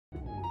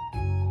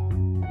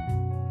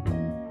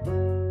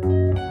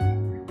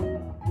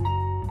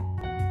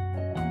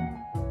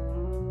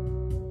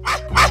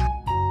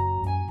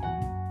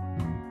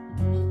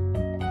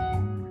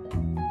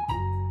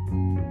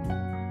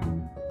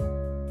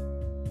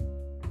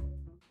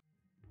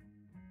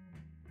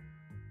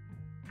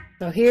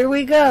So here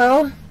we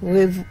go.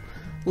 We've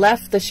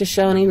left the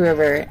Shoshone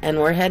River and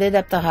we're headed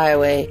up the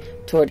highway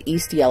toward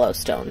East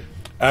Yellowstone.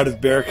 Out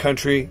of bear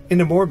country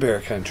into more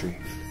bear country.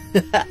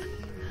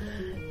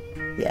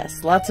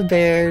 Yes, lots of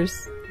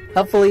bears.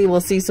 Hopefully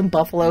we'll see some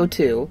buffalo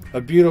too.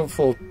 A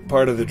beautiful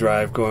part of the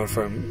drive going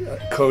from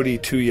Cody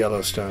to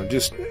Yellowstone.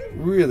 Just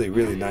really,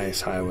 really nice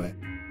highway.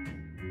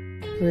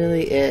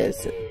 Really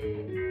is.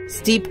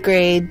 Steep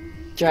grade,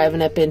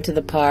 driving up into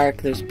the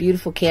park. There's a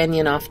beautiful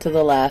canyon off to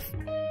the left.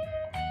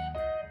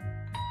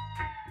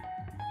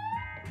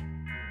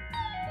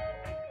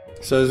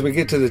 So as we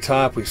get to the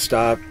top, we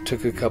stopped,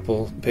 took a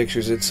couple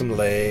pictures at some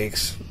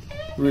lakes.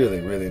 Really,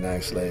 really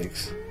nice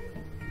lakes.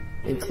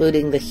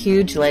 Including the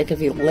huge lake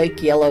of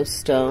Lake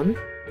Yellowstone.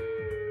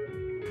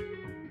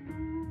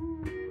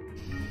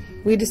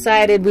 We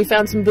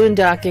found some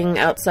boondocking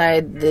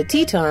outside the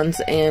Tetons,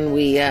 and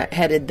we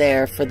headed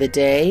there for the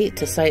day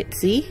to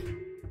sightsee.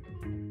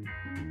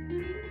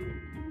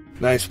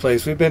 Nice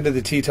place. We've been to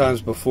the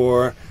Tetons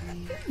before.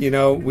 You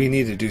know, we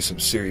need to do some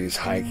serious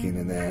hiking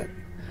in that.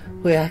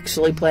 We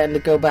actually plan to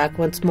go back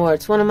once more.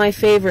 It's one of my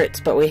favorites,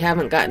 but we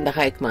haven't gotten to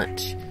hike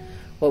much.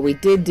 What we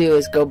did do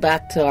is go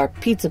back to our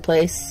pizza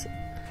place,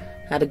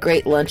 had a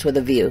great lunch with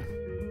a view.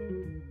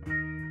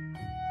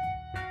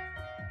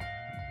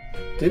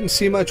 Didn't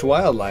see much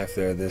wildlife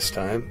there this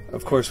time.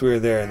 Of course, we were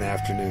there in the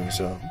afternoon,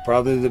 so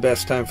probably the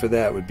best time for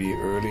that would be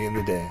early in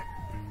the day.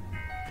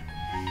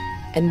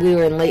 And we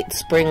were in late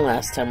spring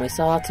last time. We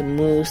saw lots of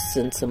moose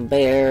and some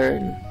bear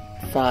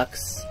and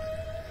fox.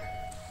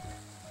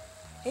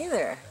 Hey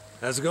there.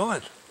 How's it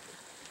going?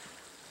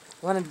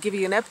 Wanted to give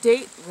you an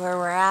update where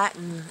we're at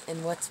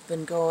and what's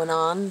been going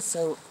on.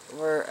 So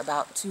we're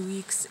about 2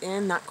 weeks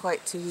in, not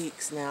quite 2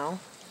 weeks now.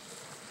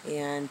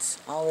 And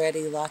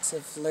already lots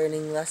of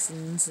learning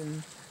lessons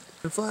and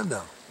Been fun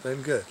though.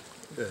 Been good.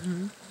 Good.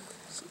 Mm-hmm.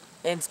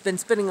 And it's been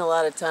spending a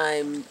lot of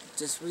time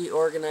just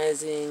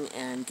reorganizing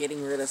and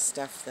getting rid of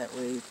stuff that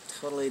we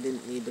totally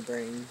didn't need to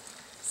bring.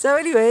 So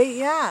anyway,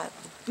 yeah,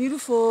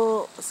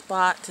 beautiful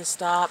spot to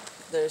stop.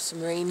 There's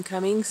some rain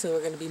coming, so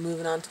we're going to be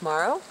moving on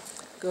tomorrow,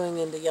 going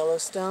into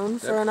Yellowstone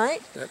for a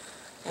night. Yep.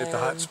 Hit the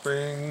hot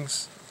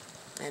springs.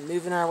 And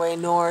moving our way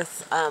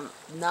north.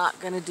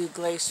 Not going to do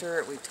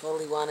Glacier. We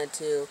totally wanted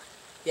to.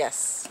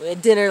 Yes, we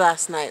had dinner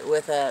last night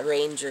with a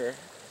ranger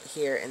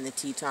here in the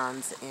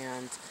Tetons,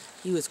 and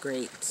he was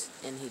great.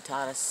 And he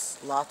taught us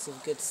lots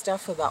of good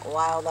stuff about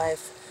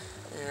wildlife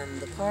and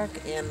the park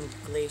and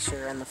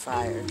Glacier and the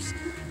fires.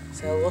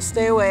 So we'll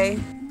stay away.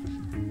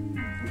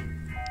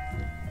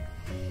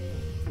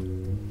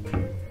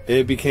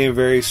 It became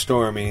very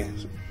stormy.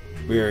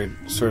 We were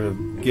sort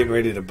of getting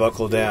ready to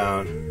buckle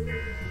down.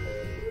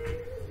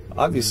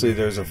 Obviously,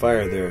 there was a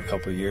fire there a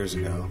couple of years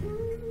ago.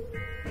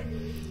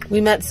 We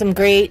met some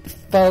great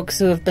folks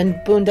who have been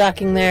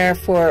boondocking there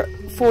for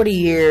 40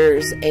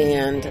 years,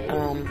 and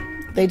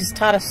they just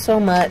taught us so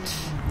much,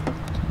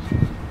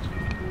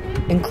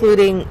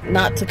 including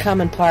not to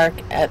come and park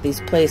at these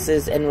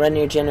places and run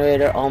your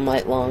generator all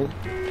night long.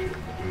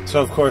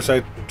 So, of course,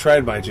 I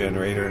tried my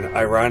generator, and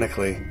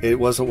ironically, it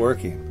wasn't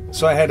working.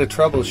 So I had to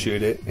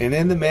troubleshoot it, and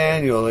in the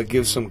manual, it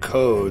gives some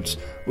codes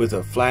with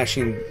a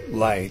flashing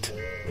light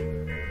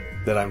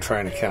that I'm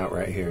trying to count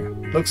right here.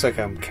 Looks like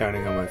I'm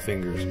counting on my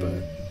fingers,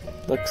 but...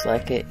 Looks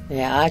like it.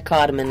 Yeah, I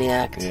caught him in the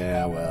act.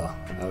 Yeah, well,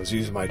 I was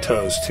using my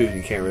toes, too, and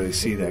you can't really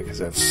see that because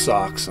I have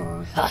socks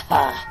on. Ha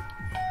ha.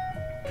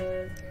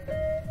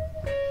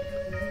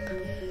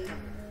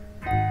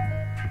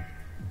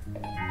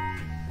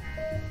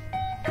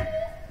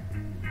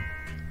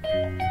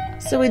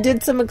 So we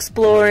did some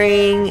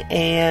exploring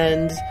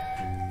and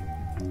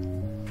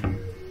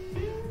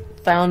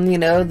found, you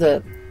know,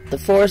 the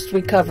forest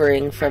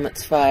recovering from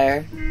its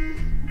fire.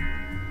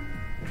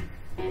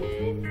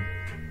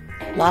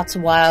 Lots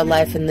of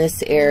wildlife in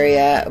this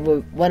area.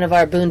 One of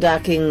our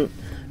boondocking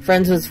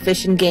friends was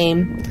fishing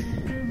game,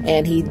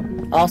 and he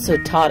also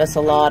taught us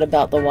a lot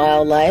about the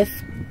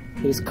wildlife.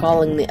 He was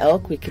calling the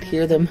elk. We could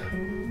hear them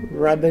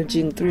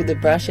rummaging through the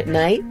brush at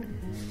night.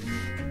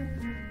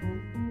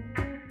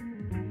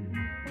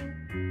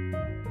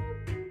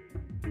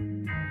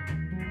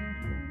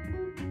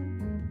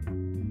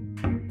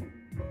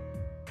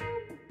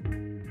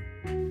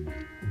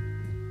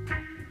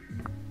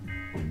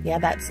 Yeah,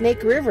 that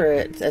Snake River,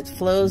 it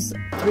flows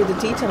through the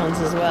Tetons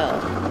as well.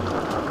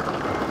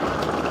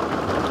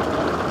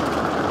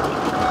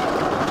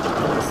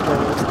 And the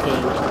Storms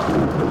King.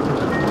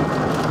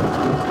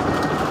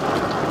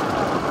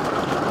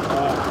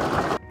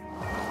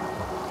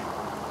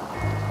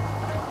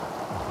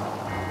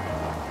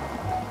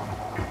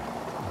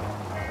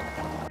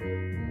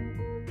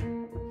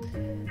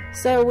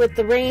 So with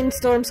the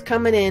rainstorms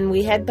coming in,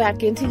 we head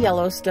back into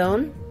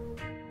Yellowstone.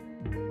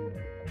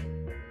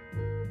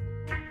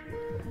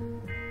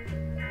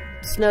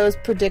 Snow's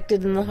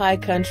predicted in the high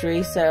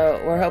country,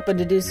 so we're hoping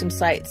to do some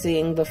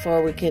sightseeing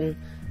before we can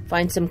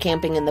find some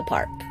camping in the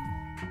park.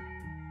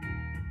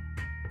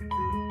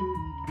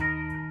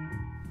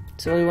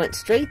 So we went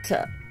straight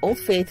to Old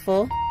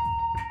Faithful.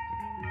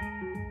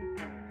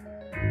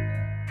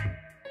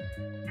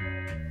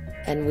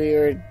 and we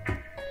were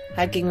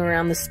hiking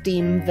around the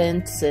steam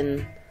vents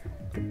and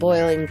the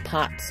boiling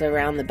pots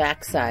around the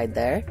backside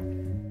there.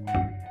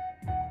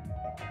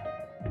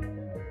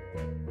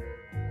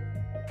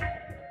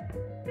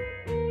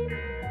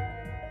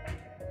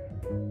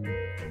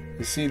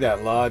 You see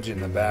that lodge in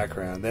the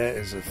background. That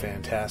is a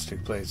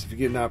fantastic place. If you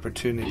get an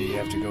opportunity, you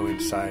have to go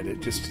inside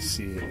it just to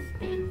see it.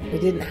 We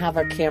didn't have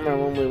our camera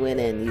when we went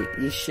in.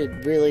 You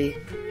should really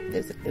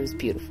visit. It was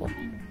beautiful.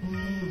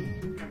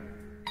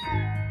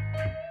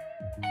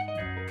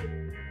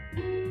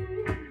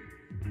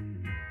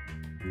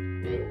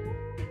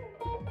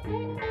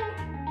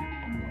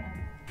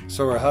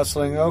 So we're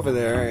hustling over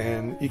there,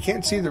 and you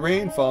can't see the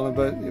rain falling,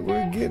 but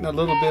we're getting a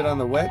little bit on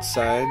the wet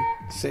side,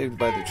 saved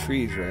by the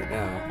trees right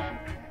now.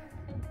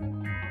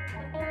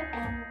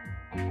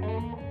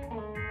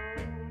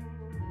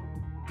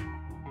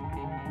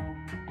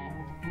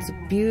 It's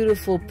a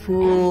beautiful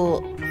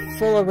pool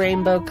full of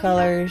rainbow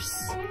colors.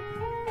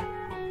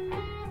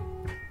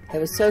 It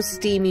was so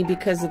steamy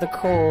because of the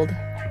cold.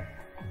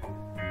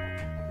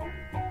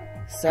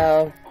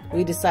 So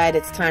we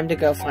decided it's time to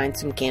go find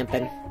some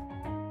camping.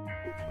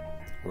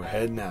 We're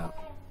heading out.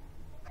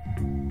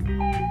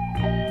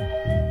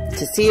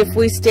 To see if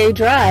we stay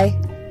dry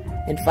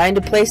and find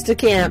a place to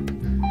camp.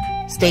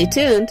 Stay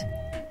tuned.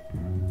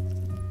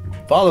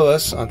 Follow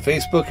us on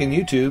Facebook and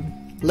YouTube.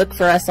 Look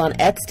for us on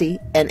Etsy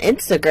and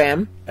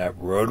Instagram At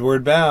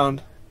RoadWard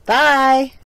Bound. Bye!